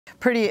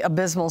Pretty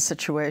abysmal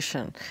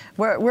situation.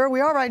 Where we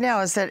are right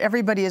now is that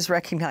everybody is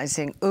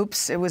recognizing,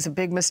 oops, it was a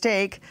big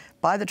mistake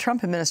by the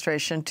Trump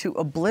administration to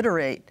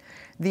obliterate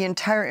the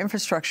entire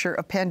infrastructure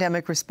of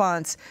pandemic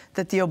response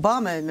that the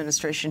Obama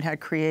administration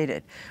had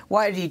created.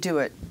 Why did he do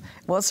it?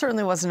 Well, it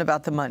certainly wasn't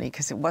about the money,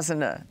 because it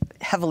wasn't a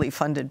heavily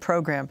funded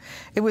program.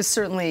 It was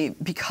certainly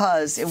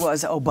because it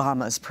was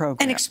Obama's program.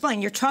 And explain,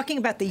 you're talking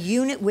about the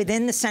unit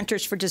within the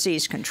Centers for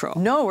Disease Control.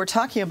 No, we're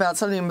talking about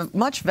something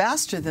much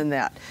vaster than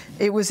that.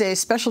 It was a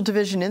special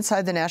division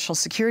inside the National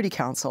Security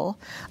Council,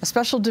 a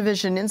special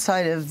division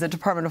inside of the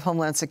Department of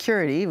Homeland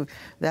Security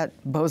that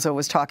Bozo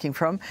was talking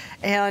from,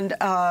 and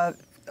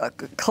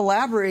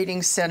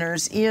collaborating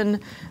centers in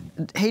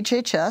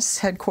HHS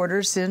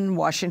headquarters in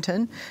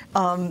Washington,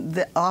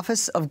 the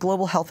Office of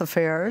Global Health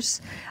Affairs,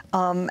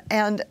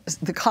 and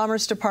the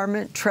Commerce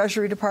Department,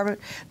 Treasury Department.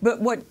 But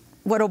what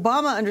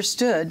Obama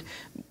understood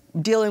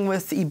dealing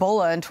with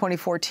Ebola in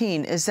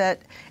 2014 is that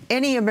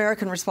any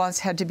American response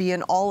had to be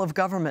an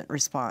all-of-government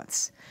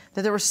response,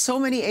 that there were so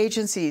many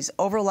agencies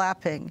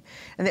overlapping,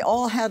 and they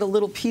all had a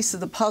little piece of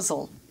the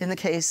puzzle in the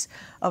case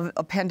of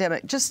a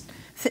pandemic. Just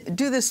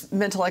do this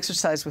mental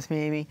exercise with me,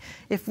 Amy.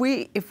 If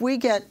we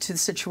get to the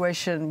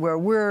situation where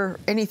we're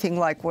anything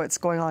like what's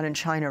going on in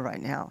China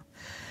right now,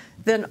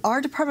 then our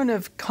Department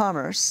of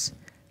Commerce,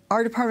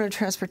 our Department of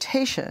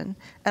Transportation,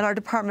 and our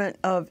Department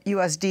of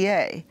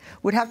USDA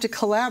would have to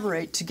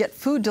collaborate to get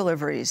food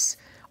deliveries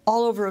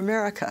all over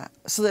America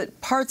so that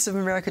parts of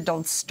America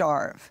don't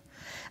starve.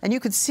 And you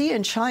could see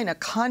in China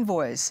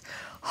convoys,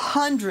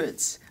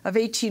 hundreds of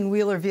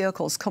 18-wheeler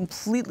vehicles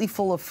completely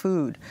full of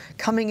food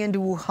coming into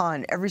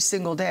Wuhan every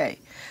single day.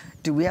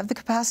 Do we have the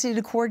capacity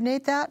to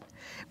coordinate that?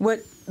 What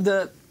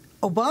the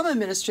Obama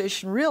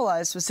administration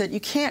realized was that you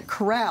can't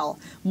corral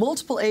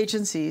multiple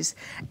agencies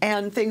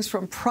and things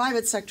from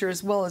private sector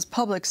as well as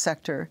public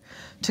sector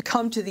to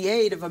come to the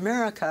aid of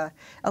America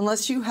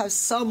unless you have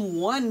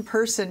some one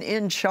person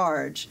in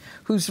charge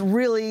who's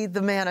really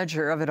the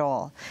manager of it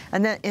all.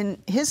 And that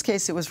in his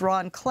case, it was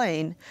Ron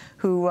Klain,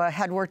 who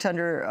had worked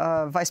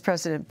under Vice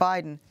President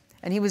Biden.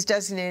 And he was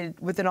designated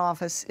with an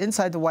office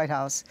inside the White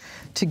House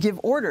to give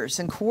orders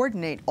and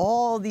coordinate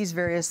all these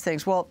various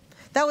things. Well,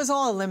 that was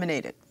all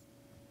eliminated.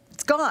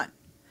 It's gone.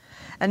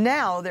 And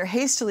now they're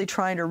hastily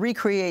trying to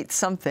recreate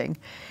something.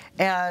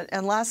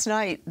 And last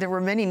night, there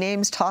were many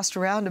names tossed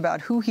around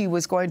about who he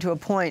was going to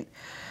appoint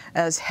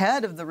as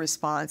head of the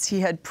response.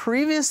 He had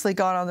previously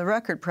gone on the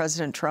record,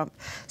 President Trump,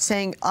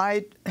 saying,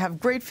 I have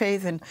great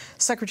faith in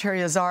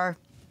Secretary Azar,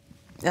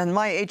 and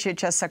my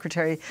HHS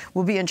secretary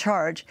will be in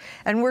charge.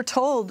 And we're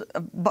told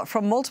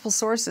from multiple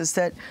sources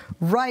that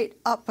right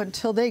up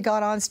until they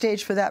got on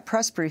stage for that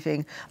press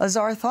briefing,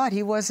 Azar thought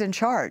he was in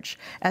charge.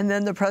 And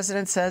then the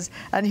president says,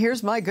 and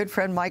here's my good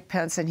friend Mike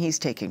Pence, and he's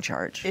taking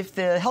charge. If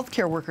the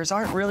healthcare workers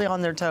aren't really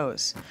on their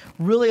toes,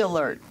 really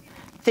alert,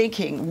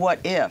 thinking what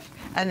if,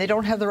 and they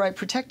don't have the right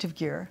protective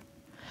gear,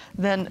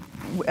 then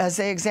as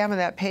they examine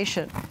that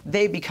patient,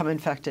 they become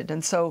infected.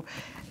 And so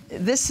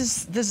this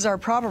is our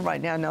problem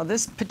right now. Now,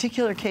 this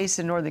particular case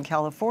in Northern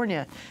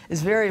California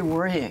is very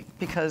worrying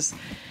because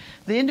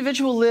the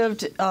individual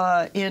lived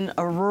in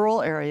a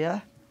rural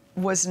area,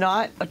 was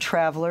not a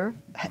traveler,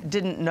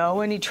 didn't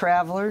know any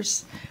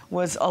travelers,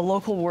 was a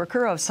local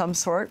worker of some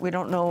sort. We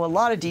don't know a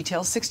lot of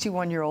details,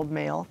 61-year-old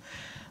male,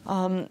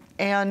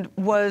 and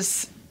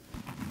was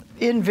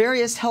in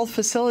various health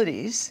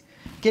facilities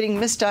getting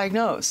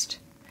misdiagnosed.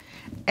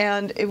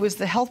 And it was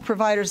the health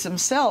providers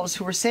themselves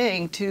who were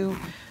saying to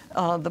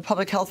the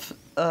public health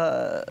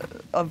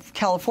of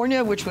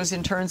California, which was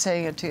in turn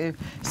saying it to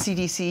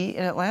CDC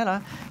in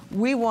Atlanta,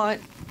 we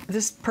want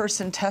this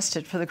person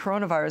tested for the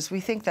coronavirus. We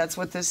think that's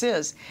what this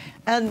is.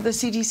 And the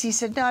CDC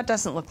said, no, it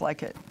doesn't look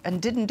like it,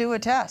 and didn't do a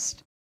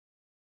test.